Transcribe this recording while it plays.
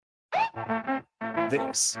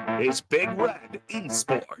This is Big Red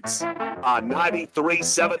Esports on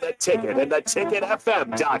 93.7 The Ticket and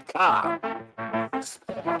theticketfm.com.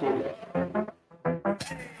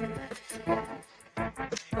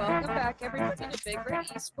 Welcome back, everybody, to Big Red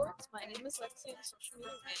Esports. My name is Lexi, I'm the social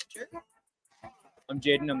media manager. I'm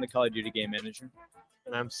Jaden. I'm the Call of Duty game manager.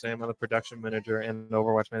 And I'm Sam. I'm the production manager and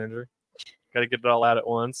Overwatch manager. Got to get it all out at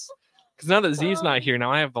once. Because now that Z's not here,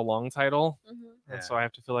 now I have the long title, and so I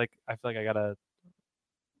feel like I gotta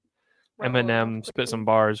Eminem spit some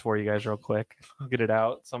bars for you guys real quick. I'll get it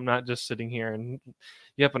out, so I'm not just sitting here and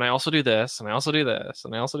and I also do this, and I also do this,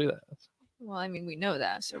 and I also do that. Well, I mean, we know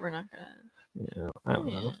that, so we're not gonna. Yeah, I don't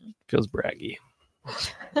know. Feels braggy.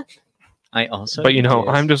 I also, but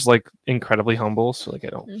I'm just like incredibly humble, so like I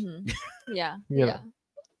don't. Yeah. You Yeah.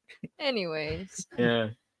 Anyways. Yeah.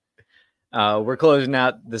 We're closing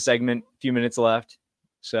out the segment. A few minutes left.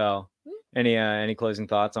 So, any closing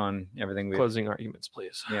thoughts on everything? Closing arguments,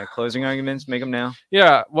 please. Yeah, closing arguments. Make them now.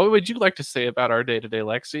 Yeah. What would you like to say about our day-to-day,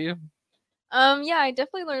 Lexi? Yeah, I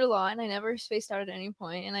definitely learned a lot, and I never spaced out at any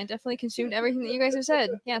point, and I definitely consumed everything that you guys have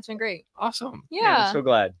said. Yeah, it's been great. Awesome. Yeah. I'm so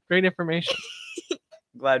glad. Great information.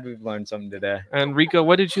 Glad we've learned something today. And Rico,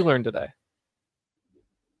 what did you learn today?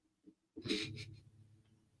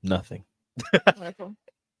 Nothing. Wonderful.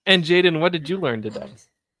 And Jaden, what did you learn today?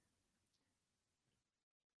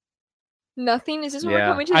 Nothing. Is this what we're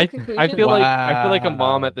coming to I the conclusion? I feel like a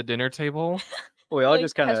mom at the dinner table. We all Like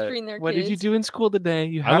just kind of. pestering their What kids. did you do in school today?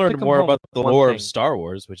 You have I to learned come more home about with the one lore thing. of Star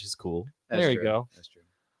Wars, which is cool. There you go. That's true.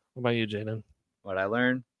 What about you, Jaden? What I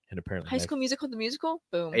learned. And apparently, High School Musical, the musical?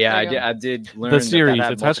 Boom. Yeah, There you go. I did learn The series.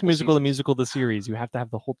 That It's High School Musical, the musical, the series. You have to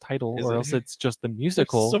have the whole title, Is or it? else it's just the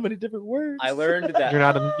musical. so many different words. I learned that.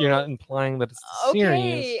 You're not implying that it's the Okay,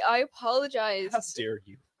 series. I apologize. How dare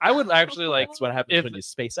you? I would actually like That's what happens if- when you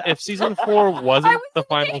space out. if season 4 wasn't was the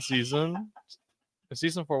final season. If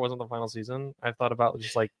season 4 wasn't the final season, I thought about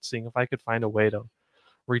just like seeing if I could find a way to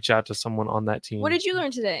reach out to someone on that team. What did you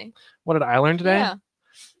learn today? What did I learn today? Yeah.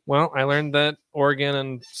 Well, I learned that Oregon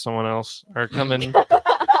and someone else are coming.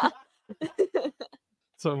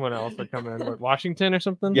 Someone else are coming. What, Washington or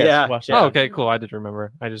something? Yes, Yeah. Washington. Oh, okay, cool. I did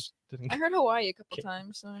remember. I just didn't. I heard Hawaii a couple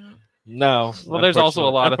times. So I don't know. No. Well, there's also a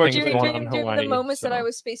lot of things During, going during, on in during Hawaii. the moments that so I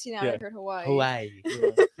was spacing out, I Yeah. heard Hawaii. Hawaii.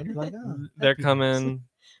 And you're like, oh, They're happiness. coming.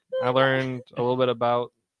 I learned a little bit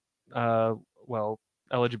about,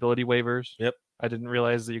 eligibility waivers. Yep. I didn't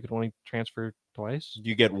realize that you could only transfer twice.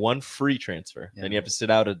 You get one free transfer. Then you have to sit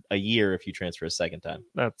out a year if you transfer a second time.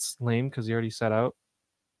 That's lame because he already set out.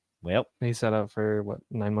 Well, He set out for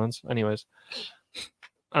 9 months. Anyways,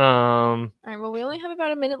 All right, well, we only have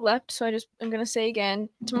about a minute left, so I'm gonna say again,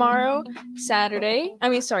 tomorrow, Sunday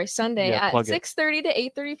Yeah, at plug it. 6:30 to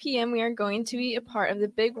 8:30 p.m. we are going to be a part of the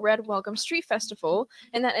Big Red Welcome Street Festival,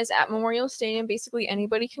 and that is at Memorial Stadium. Basically,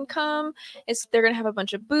 anybody can come. They're gonna have a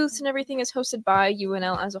bunch of booths and everything. Is hosted by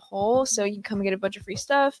UNL as a whole, so you can come and get a bunch of free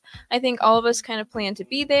stuff. I think all of us kind of plan to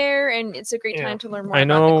be there, and it's a great Yeah. time to learn more I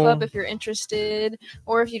about the know- club if you're interested,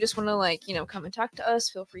 or if you just want to come and talk to us.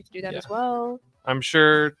 Feel free to do that Yeah. as well. I'm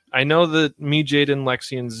sure. I know that me, Jaden,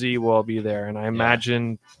 Lexi, and Z will all be there, and I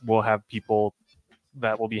imagine we'll have people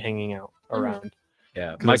that will be hanging out around.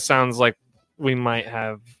 Yeah. 'Cause it sounds like we might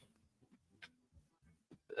have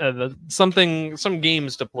some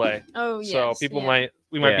games to play. Oh yes. So people yeah.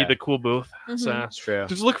 we might be Yeah. the cool booth. Mhm. So That's true.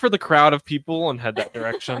 just look for the crowd of people and head that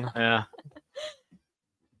direction. Yeah.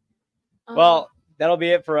 Um, Well, that'll be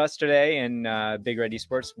it for us today in Big Red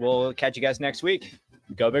Esports. We'll catch you guys next week.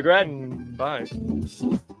 Go Big Red. Bye.